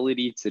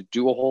ability to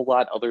do a whole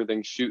lot other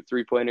than shoot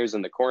 3-pointers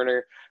in the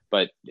corner.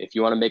 But if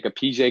you want to make a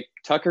PJ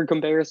Tucker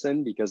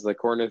comparison, because the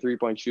corner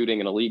 3-point shooting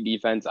and elite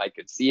defense, I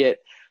could see it.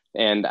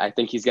 And I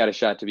think he's got a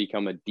shot to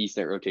become a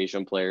decent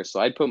rotation player.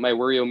 So I'd put my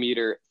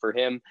worry-o-meter for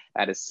him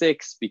at a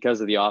 6 because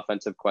of the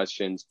offensive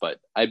questions, but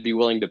I'd be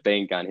willing to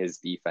bank on his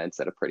defense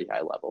at a pretty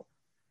high level.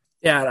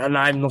 Yeah, and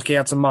I'm looking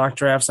at some mock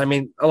drafts. I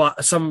mean,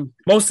 most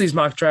of these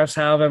mock drafts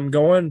have him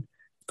going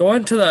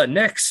to the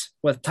Knicks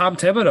with Tom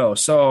Thibodeau.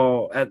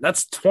 So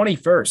that's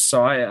 21st.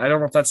 So I don't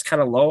know if that's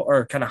kind of low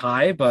or kind of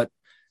high, but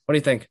what do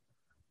you think?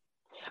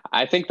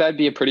 I think that'd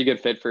be a pretty good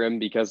fit for him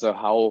because of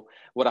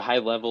what a high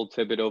level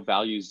Thibodeau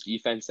values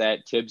defense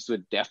at. Tibbs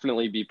would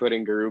definitely be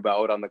putting Garuba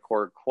out on the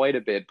court quite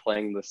a bit,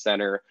 playing the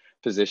center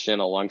position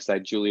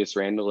alongside Julius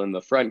Randle in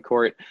the front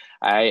court.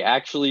 I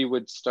actually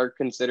would start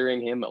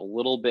considering him a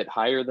little bit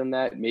higher than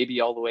that,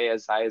 maybe all the way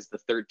as high as the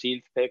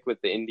 13th pick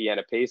with the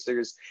Indiana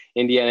Pacers.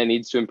 Indiana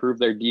needs to improve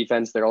their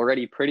defense. They're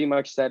already pretty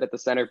much set at the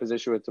center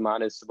position with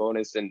Domantas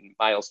Sabonis and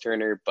Miles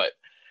Turner, but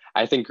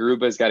I think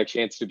Garuba's got a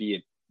chance to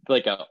be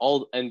like an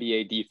all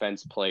NBA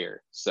defense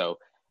player. So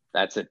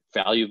that's a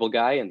valuable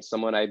guy and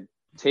someone I'd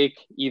take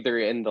either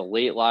in the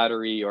late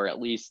lottery or at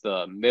least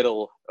the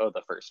middle of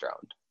the first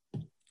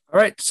round. All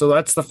right, so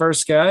that's the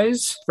first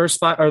guys, first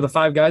five or the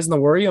five guys in the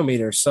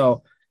Wariometer.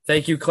 So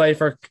thank you, Clay,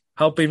 for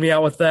helping me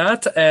out with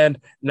that.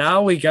 And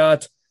now we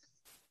got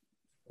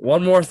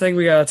one more thing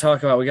we got to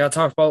talk about. We got to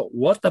talk about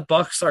what the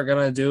Bucks are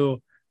gonna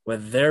do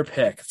with their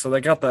pick. So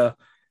they got the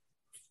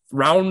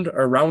round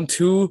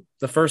two,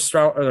 the first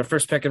round or the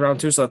first pick in round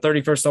two, so the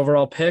 31st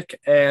overall pick,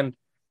 and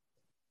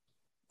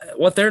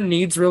what their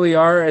needs really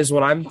are is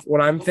what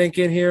I'm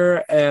thinking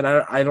here. And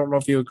I don't know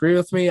if you agree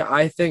with me.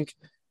 I think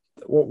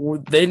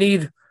they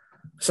need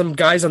some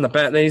guys on the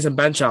bench. They need some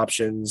bench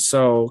options.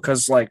 So,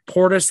 because like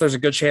Portis, there's a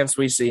good chance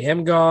we see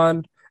him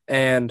gone,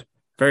 and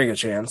very good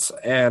chance.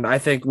 And I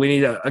think we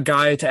need a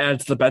guy to add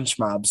to the bench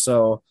mob.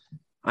 So,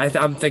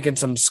 I'm thinking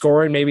some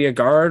scoring, maybe a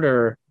guard,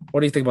 or what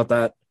do you think about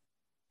that?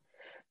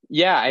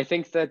 Yeah, I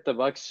think that the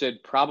Bucks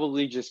should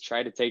probably just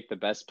try to take the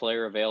best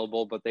player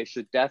available, but they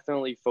should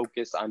definitely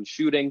focus on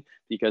shooting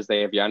because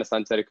they have Giannis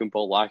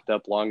Antetokounmpo locked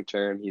up long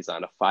term. He's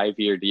on a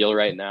 5-year deal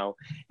right now,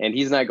 and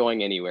he's not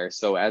going anywhere.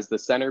 So as the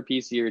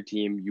centerpiece of your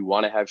team, you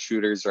want to have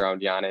shooters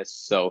around Giannis.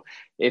 So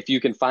if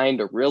you can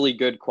find a really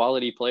good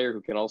quality player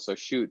who can also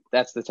shoot,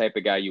 that's the type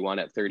of guy you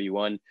want at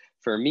 31.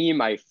 For me,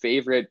 my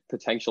favorite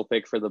potential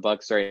pick for the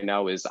Bucks right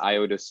now is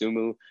Ayo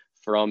Dosunmu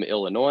from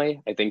Illinois.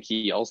 I think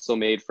he also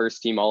made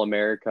first team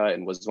All-America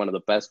and was one of the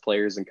best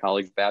players in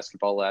college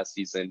basketball last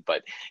season,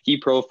 but he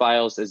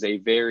profiles as a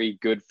very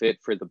good fit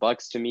for the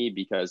Bucks to me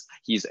because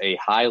he's a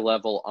high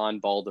level on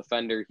ball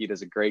defender. He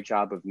does a great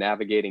job of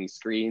navigating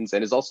screens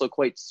and is also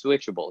quite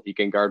switchable. He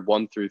can guard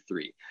 1 through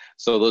 3.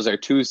 So those are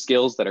two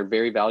skills that are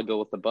very valuable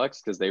with the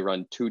Bucks because they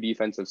run two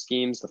defensive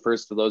schemes. The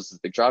first of those is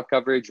the drop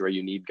coverage where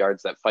you need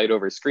guards that fight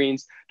over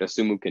screens.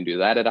 Dosunmu can do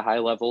that at a high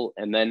level.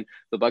 And then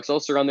the Bucks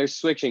also run their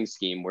switching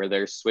scheme where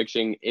they're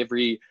switching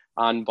every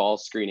on-ball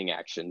screening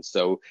action.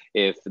 So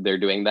if they're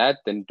doing that,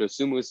 then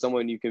Dosunmu is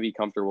someone you can be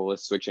comfortable with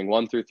switching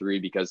 1 through 3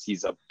 because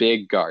he's a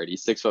big guard.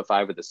 He's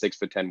 6'5" with a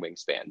 6'10"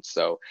 wingspan.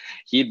 So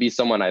he'd be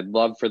someone I'd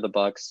love for the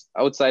Bucks.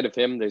 Outside of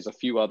him, there's a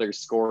few other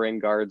scoring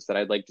guards that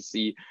I'd like to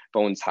see.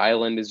 Bones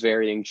Highland is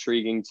very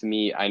intriguing to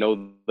me. I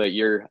know that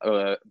you're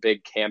a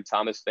big Cam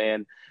Thomas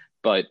fan,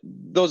 but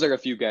those are a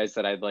few guys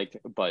that I'd like.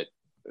 But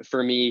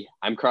for me,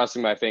 I'm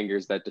crossing my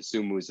fingers that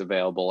Dosunmu is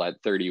available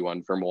at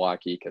 31 for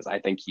Milwaukee because I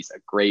think he's a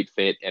great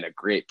fit and a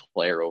great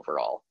player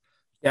overall.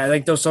 Yeah, I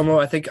think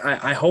Dosunmu,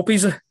 I hope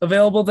he's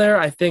available there.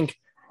 I think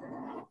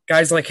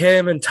guys like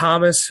him and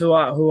Thomas, who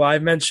I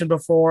mentioned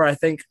before, I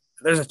think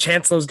there's a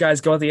chance those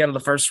guys go at the end of the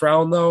first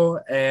round though.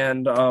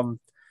 And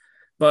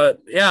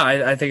but yeah,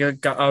 I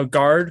think a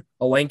guard,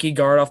 a lanky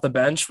guard off the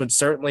bench would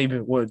certainly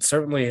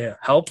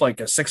help, like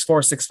a 6'4",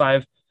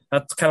 6'5".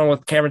 That's kind of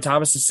what Cameron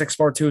Thomas is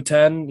 6'4",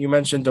 210. You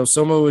mentioned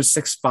Dosunmu is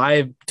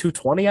 6'5",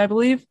 220, I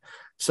believe.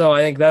 So I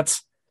think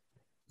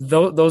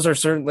those are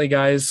certainly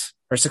guys,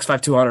 or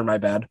 6'5", 200, my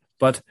bad.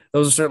 But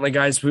those are certainly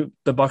guys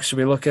the Bucks should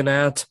be looking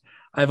at.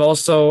 I've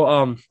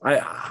also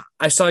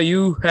I saw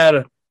you had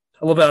a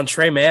little bit on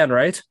Trey Mann,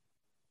 right?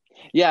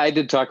 Yeah, I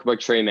did talk about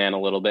Trey Mann a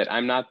little bit.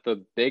 I'm not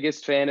the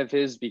biggest fan of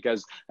his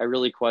because I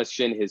really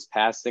question his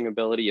passing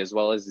ability as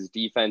well as his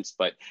defense,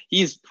 but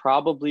he's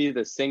probably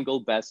the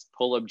single best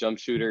pull-up jump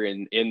shooter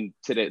in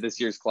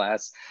this year's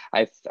class.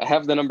 I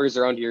have the numbers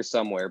around here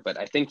somewhere, but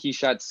I think he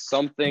shot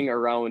something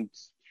around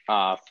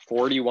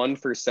 41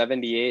 for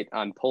 78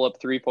 on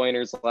pull-up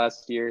three-pointers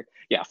last year.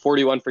 Yeah,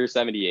 41 for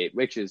 78,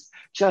 which is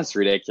just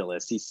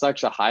ridiculous. He's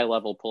such a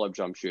high-level pull-up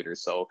jump shooter.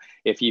 So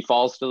if he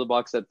falls to the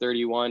Bucks at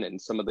 31 and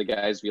some of the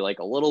guys we like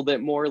a little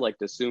bit more, like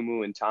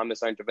Dosunmu and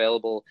Thomas aren't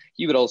available,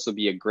 he would also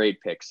be a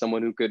great pick,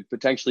 someone who could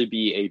potentially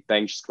be a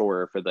bench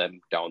scorer for them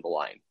down the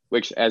line,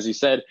 which, as you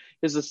said,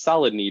 is a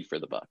solid need for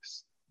the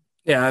Bucks.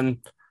 Yeah, and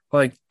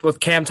like with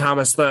Cam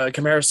Thomas, the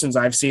comparisons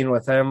I've seen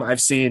with him,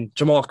 I've seen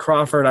Jamal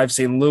Crawford, I've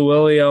seen Lou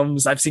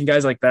Williams, I've seen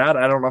guys like that.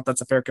 I don't know if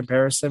that's a fair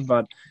comparison,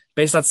 but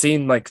based on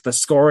seeing like the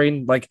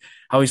scoring, like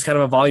how he's kind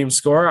of a volume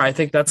scorer, I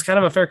think that's kind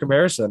of a fair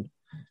comparison.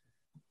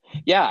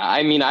 Yeah,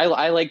 I mean,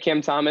 I like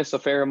Cam Thomas a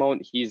fair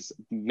amount. He's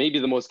maybe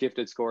the most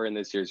gifted scorer in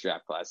this year's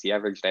draft class. He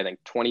averaged, I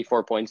think,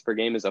 24 points per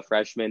game as a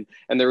freshman.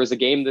 And there was a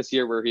game this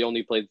year where he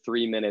only played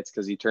 3 minutes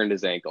because he turned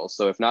his ankle.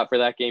 So if not for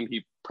that game,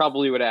 he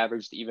probably would have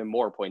averaged even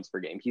more points per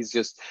game. He's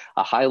just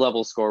a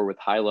high-level scorer with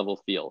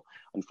high-level feel.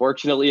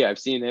 Unfortunately, I've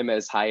seen him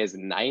as high as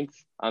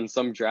 9th on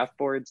some draft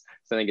boards.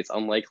 So I think it's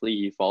unlikely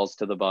he falls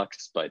to the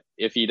Bucks. But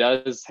if he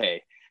does,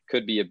 hey,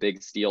 could be a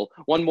big steal.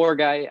 One more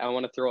guy I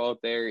want to throw out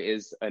there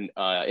is an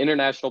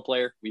international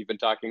player. We've been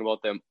talking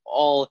about them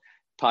all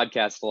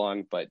podcast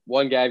long, but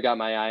one guy I've got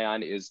my eye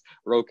on is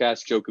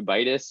Rokas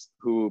Jokubaitis,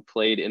 who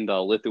played in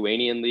the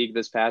Lithuanian league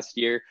this past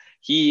year.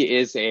 He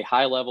is a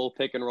high-level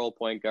pick-and-roll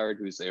point guard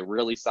who's a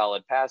really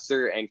solid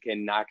passer and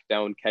can knock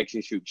down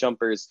catch-and-shoot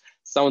jumpers.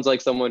 Sounds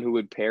like someone who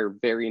would pair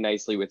very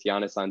nicely with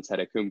Giannis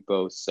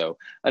Antetokounmpo. So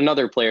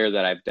another player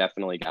that I've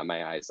definitely got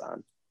my eyes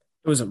on.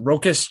 It was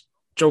Rokas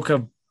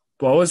Jokub.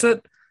 What was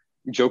it?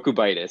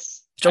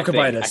 Jokubaitis.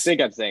 Jokubaitis. I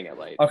think I'm saying it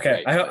right.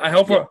 Okay, right. I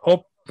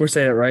hope we're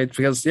saying it right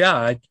because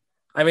I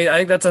mean I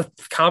think that's a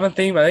common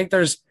theme. I think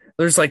there's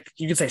like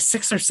you could say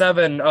 6 or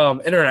 7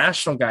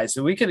 international guys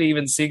who we could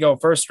even see go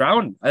first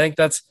round. I think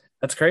that's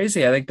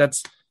crazy. I think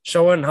that's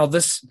showing how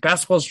this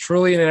basketball is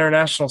truly an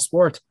international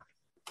sport.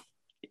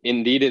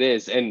 Indeed it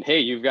is. And hey,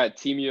 you've got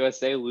Team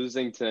USA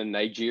losing to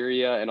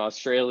Nigeria and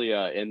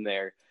Australia in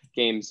their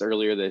games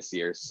earlier this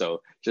year.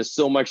 So just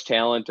so much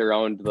talent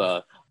around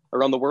the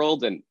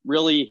world. And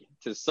really,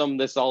 to sum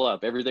this all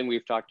up, everything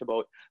we've talked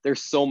about,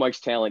 there's so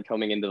much talent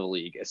coming into the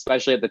league,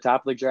 especially at the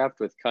top of the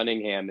draft with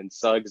Cunningham and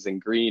Suggs and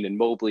Green and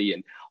Mobley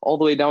and all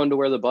the way down to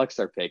where the Bucks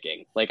are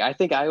picking. Like, I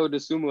think Ayo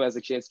Dosunmu has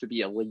a chance to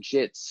be a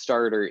legit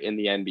starter in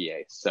the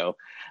NBA. So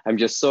I'm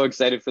just so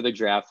excited for the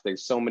draft.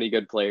 There's so many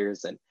good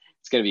players, and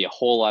it's going to be a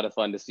whole lot of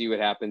fun to see what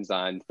happens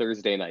on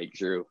Thursday night,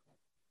 Drew.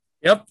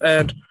 Yep.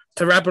 And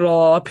to wrap it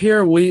all up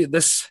here,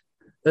 this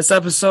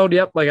episode,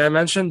 like I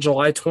mentioned,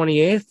 July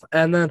 28th.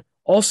 And then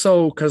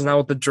also, because now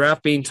with the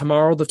draft being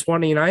tomorrow, the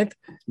 29th,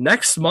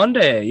 next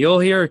Monday, you'll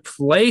hear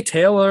Clay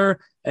Taylor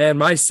and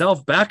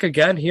myself back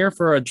again here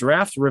for a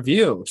draft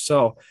review.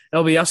 So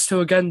it'll be us two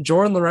again.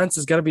 Jordan Lorenz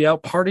is going to be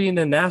out partying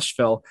in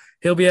Nashville.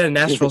 He'll be at a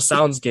Nashville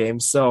Sounds game.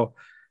 So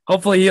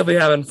hopefully he'll be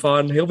having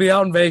fun. He'll be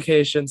out on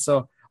vacation.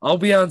 So I'll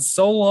be on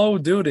solo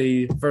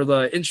duty for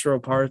the intro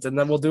part, and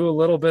then we'll do a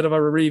little bit of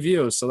a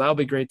review. So that'll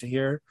be great to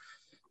hear.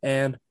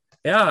 And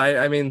yeah,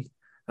 I mean,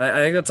 I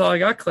think that's all I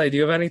got, Clay. Do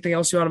you have anything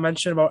else you want to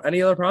mention about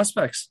any other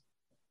prospects?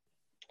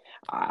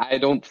 I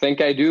don't think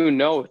I do.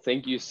 No,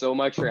 thank you so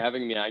much for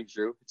having me on,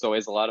 Drew. It's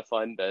always a lot of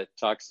fun to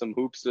talk some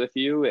hoops with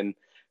you, and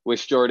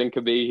wish Jordan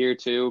could be here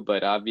too.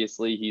 But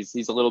obviously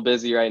he's a little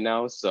busy right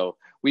now. So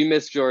we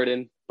miss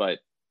Jordan, but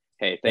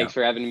hey, thanks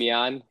for having me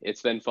on.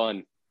 It's been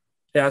fun.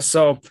 Yeah.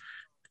 So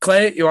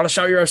Clay, you want to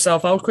shout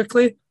yourself out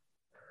quickly?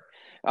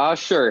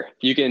 Sure.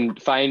 You can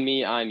find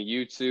me on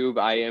YouTube.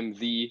 I am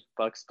the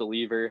Bucks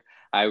Believer.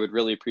 I would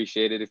really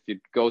appreciate it if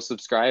you'd go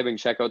subscribe and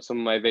check out some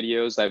of my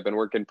videos. I've been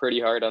working pretty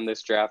hard on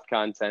this draft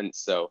content,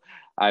 so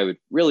I would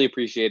really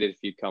appreciate it if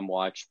you'd come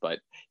watch. But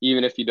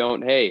even if you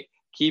don't, hey,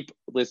 keep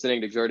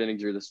listening to Jordan and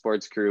Drew, the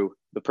Sports Crew,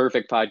 the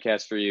perfect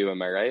podcast for you.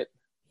 Am I right?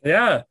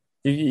 Yeah,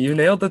 you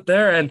nailed it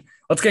there. And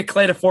let's get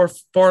Clay to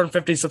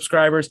 450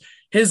 subscribers.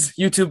 His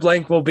YouTube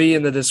link will be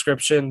in the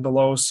description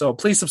below, so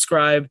please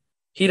subscribe.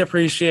 We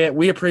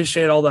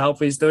appreciate all the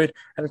help he's doing.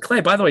 And Clay,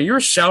 by the way, you're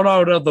a shout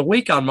out of the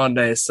week on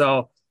Monday,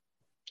 so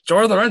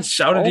Jordan Lorenz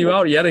shouted you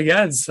out yet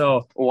again.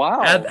 So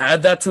wow,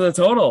 add that to the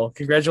total.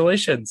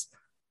 Congratulations.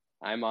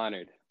 I'm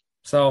honored.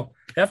 So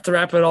you have to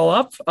wrap it all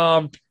up.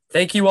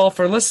 Thank you all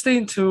for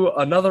listening to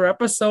another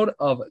episode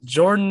of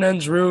Jordan and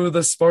Drew,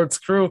 the Sports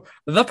Crew,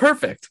 the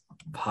perfect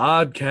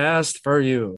podcast for you.